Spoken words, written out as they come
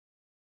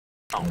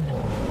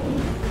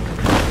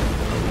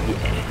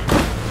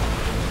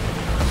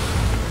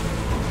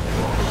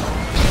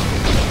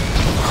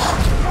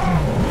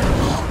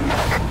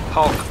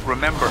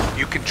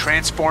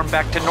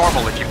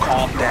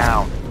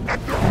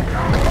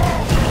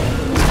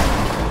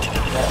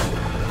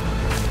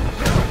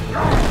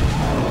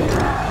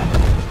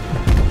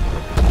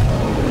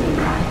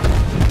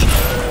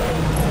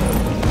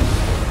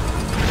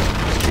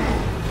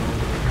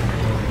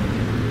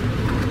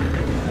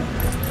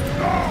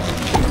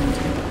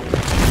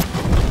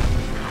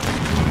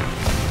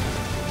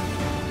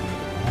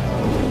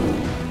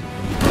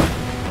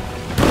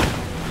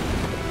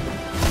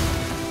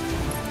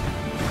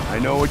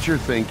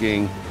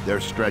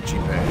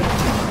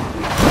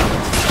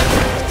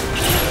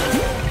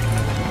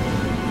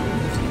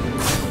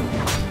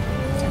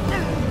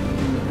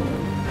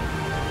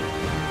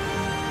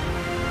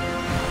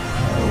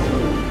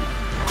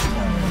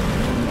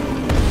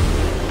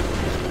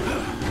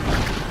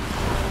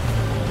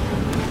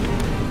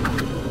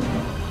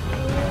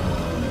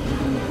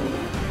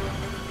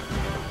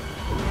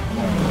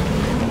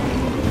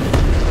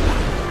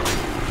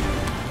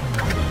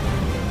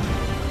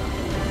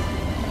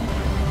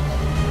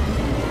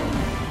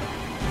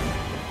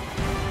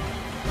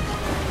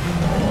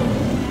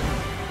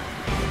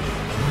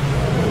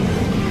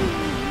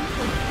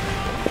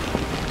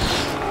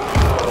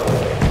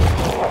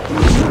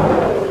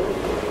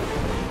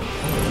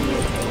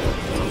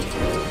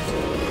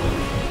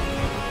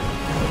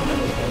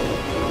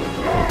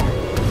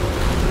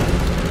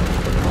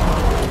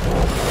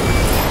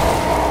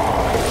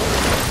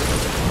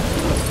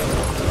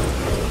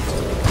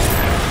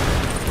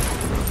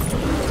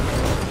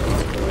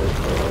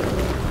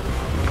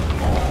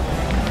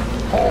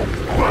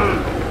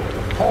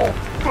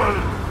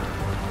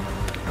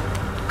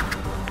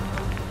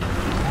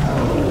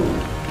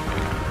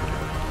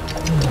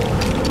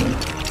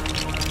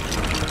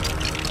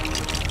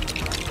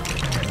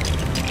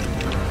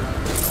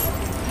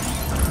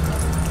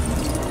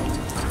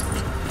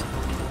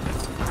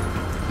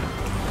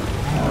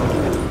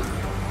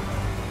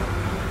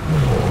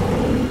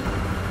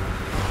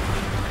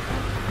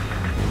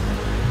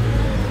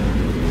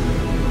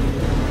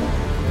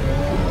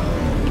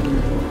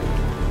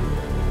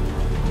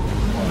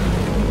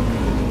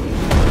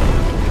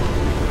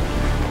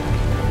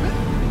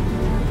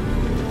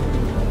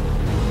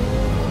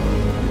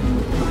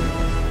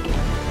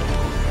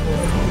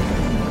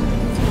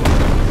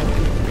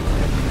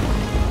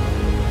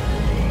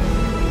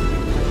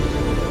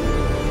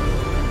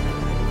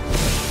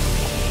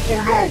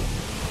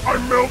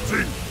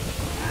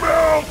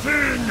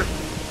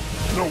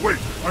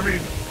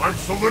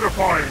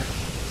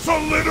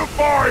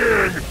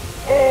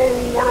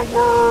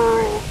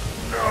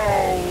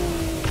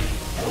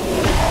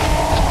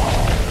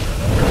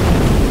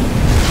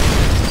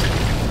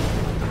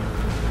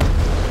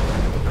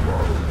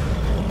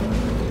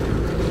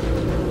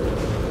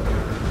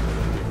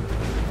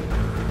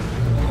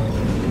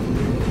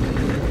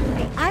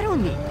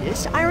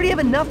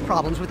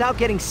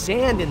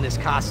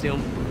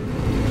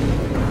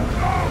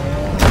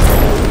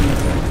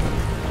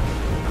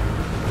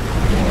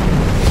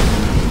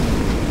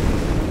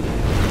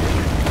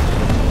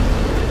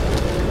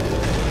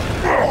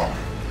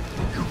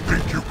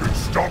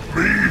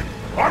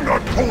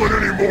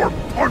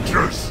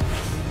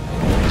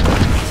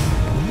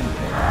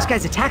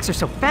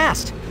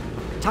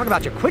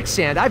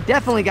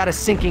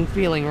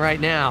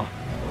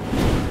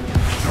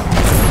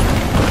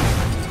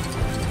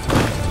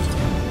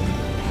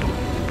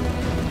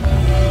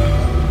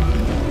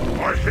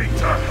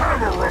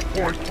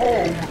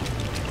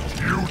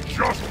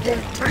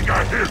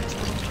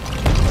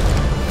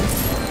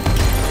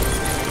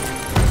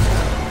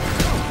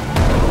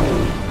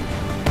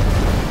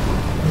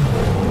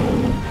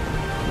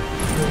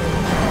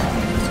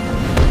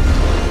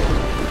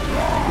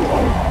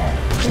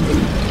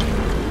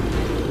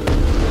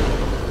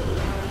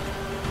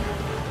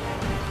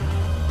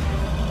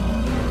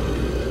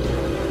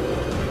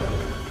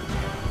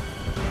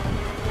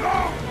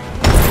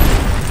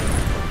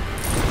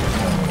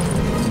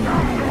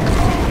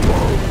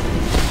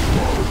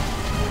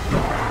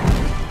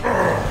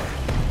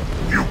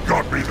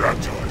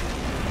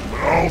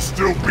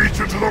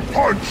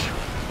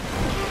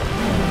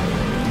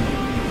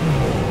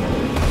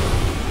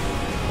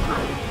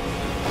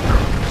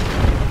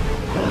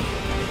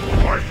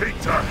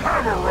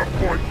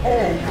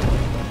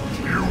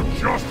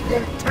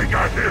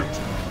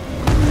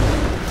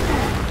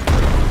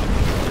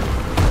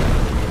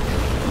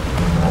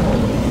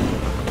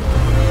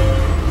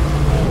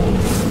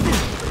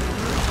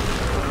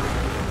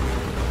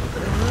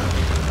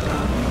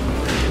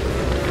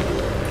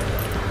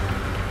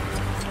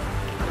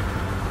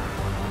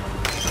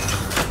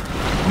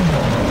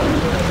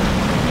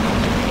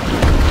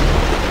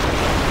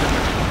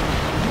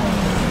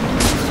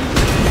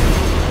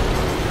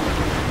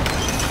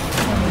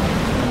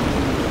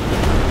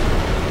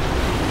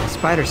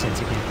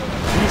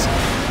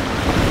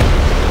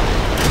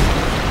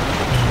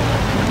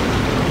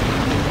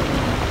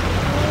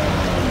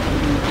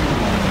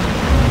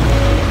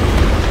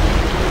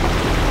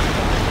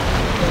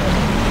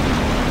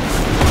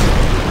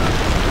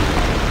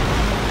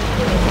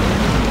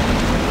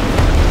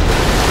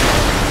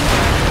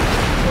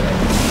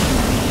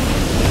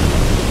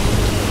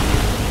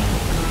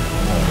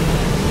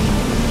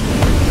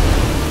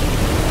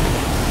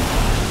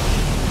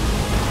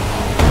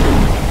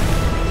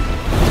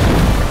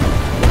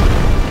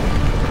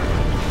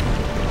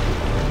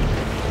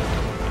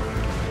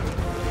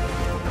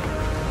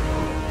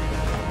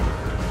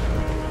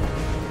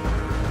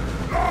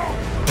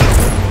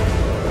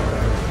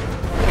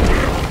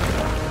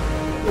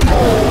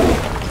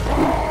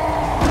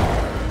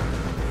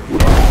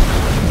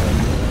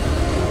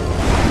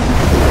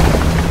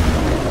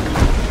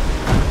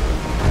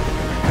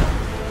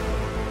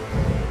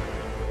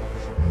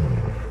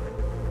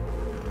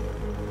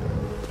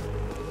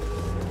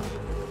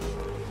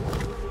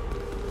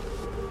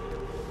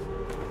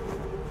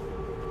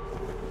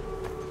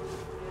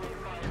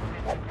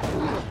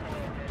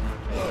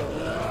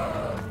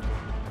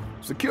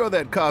Secure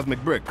that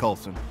cosmic brick,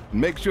 Coulson.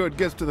 And make sure it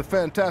gets to the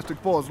Fantastic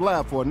Four's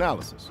lab for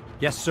analysis.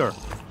 Yes, sir.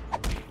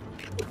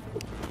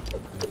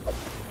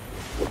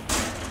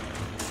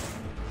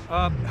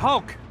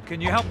 Hulk, can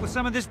you help with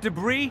some of this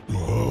debris?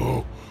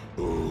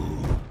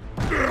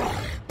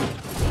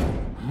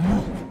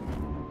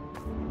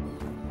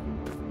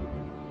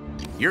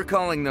 You're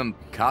calling them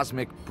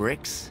cosmic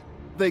bricks?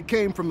 They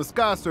came from the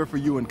Sky Surfer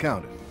you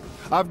encountered.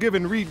 I've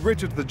given Reed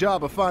Richards the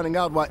job of finding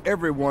out why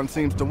everyone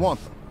seems to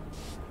want them.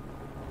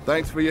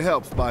 Thanks for your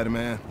help,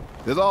 Spider-Man.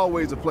 There's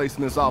always a place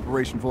in this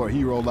operation for a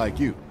hero like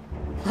you.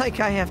 Like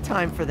I have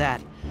time for that.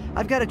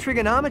 I've got a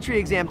trigonometry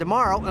exam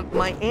tomorrow.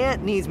 My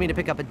aunt needs me to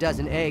pick up a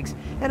dozen eggs,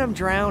 and I'm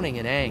drowning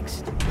in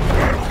angst.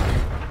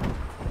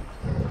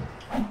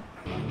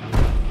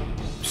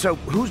 So,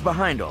 who's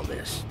behind all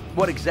this?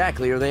 What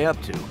exactly are they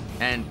up to?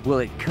 And will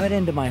it cut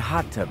into my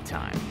hot tub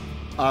time?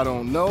 I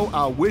don't know,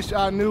 I wish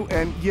I knew,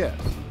 and yes.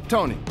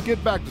 Tony,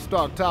 get back to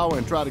Stark Tower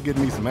and try to get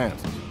me some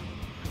answers.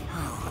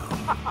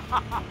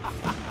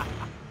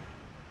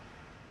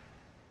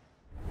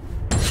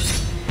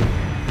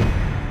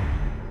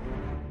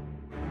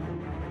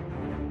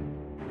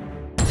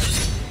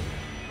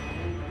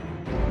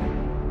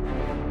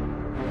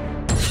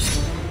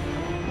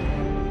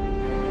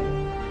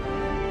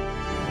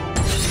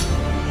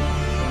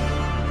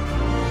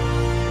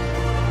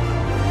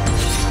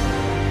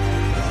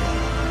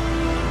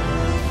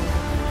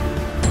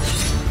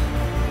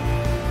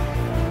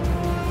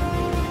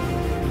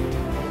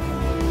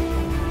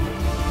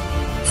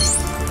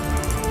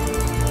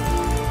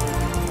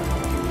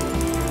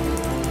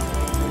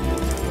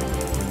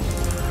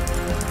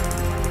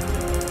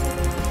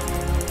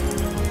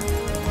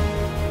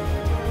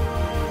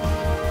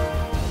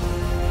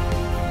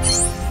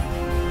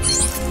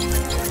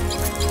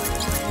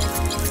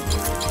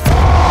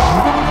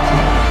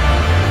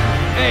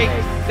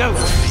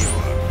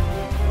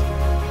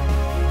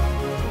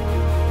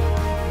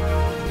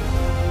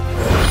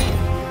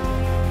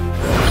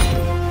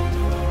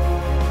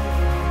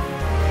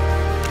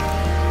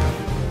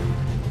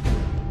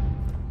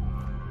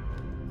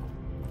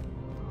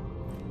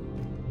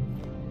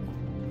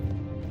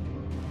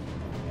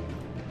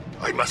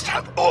 I must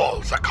have all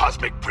the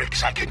cosmic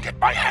bricks I can get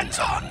my hands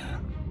on.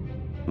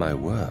 My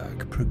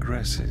work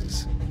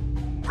progresses.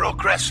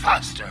 Progress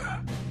faster.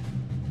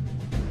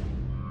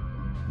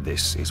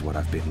 This is what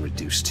I've been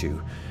reduced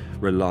to,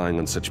 relying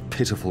on such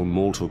pitiful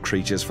mortal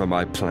creatures for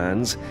my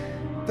plans,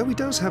 though he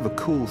does have a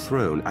cool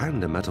throne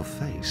and a metal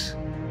face.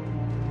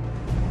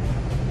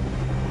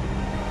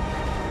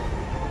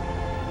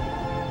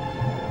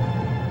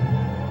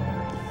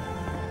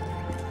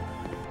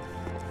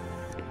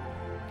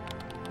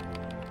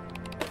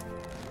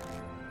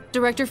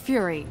 Director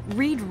Fury,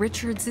 Reed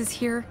Richards is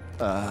here.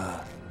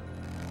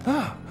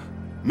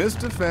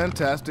 Mr.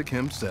 Fantastic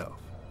himself.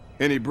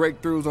 Any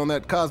breakthroughs on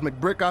that cosmic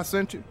brick I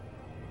sent you?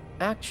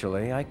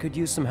 Actually, I could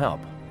use some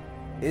help.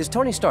 Is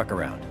Tony Stark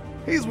around?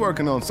 He's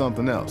working on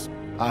something else.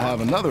 I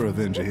have another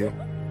Avenger here.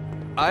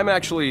 I'm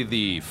actually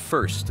the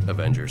first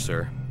Avenger,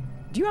 sir.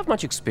 Do you have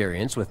much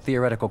experience with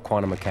theoretical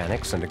quantum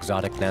mechanics and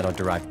exotic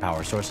nano-derived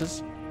power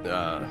sources?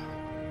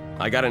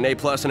 I got an A+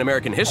 in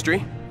American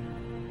history.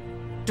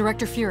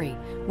 Director Fury,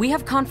 we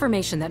have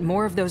confirmation that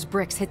more of those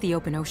bricks hit the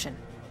open ocean.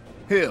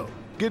 Hill,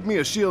 get me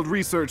a SHIELD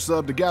research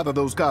sub to gather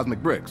those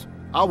cosmic bricks.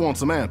 I want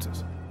some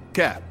answers.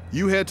 Cap,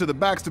 you head to the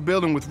Baxter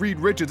building with Reed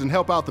Richards and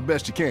help out the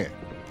best you can.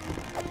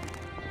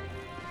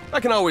 I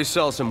can always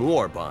sell some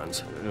war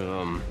bonds.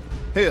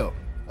 Hill,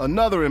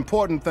 another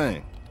important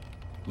thing.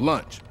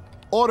 Lunch.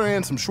 Order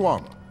in some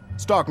shawarma.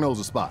 Stark knows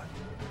a spot.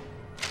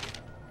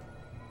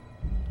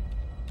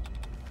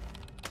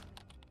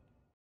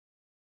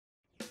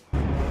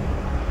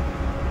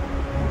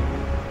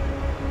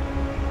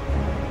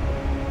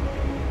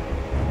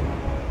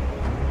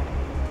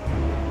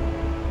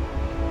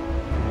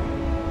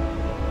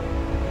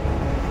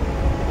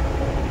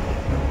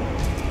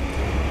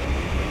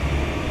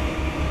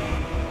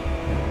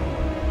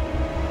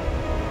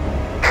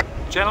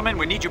 Gentlemen,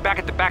 we need you back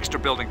at the Baxter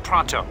building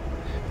pronto.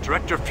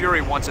 Director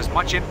Fury wants as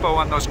much info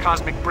on those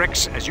cosmic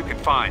bricks as you can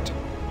find.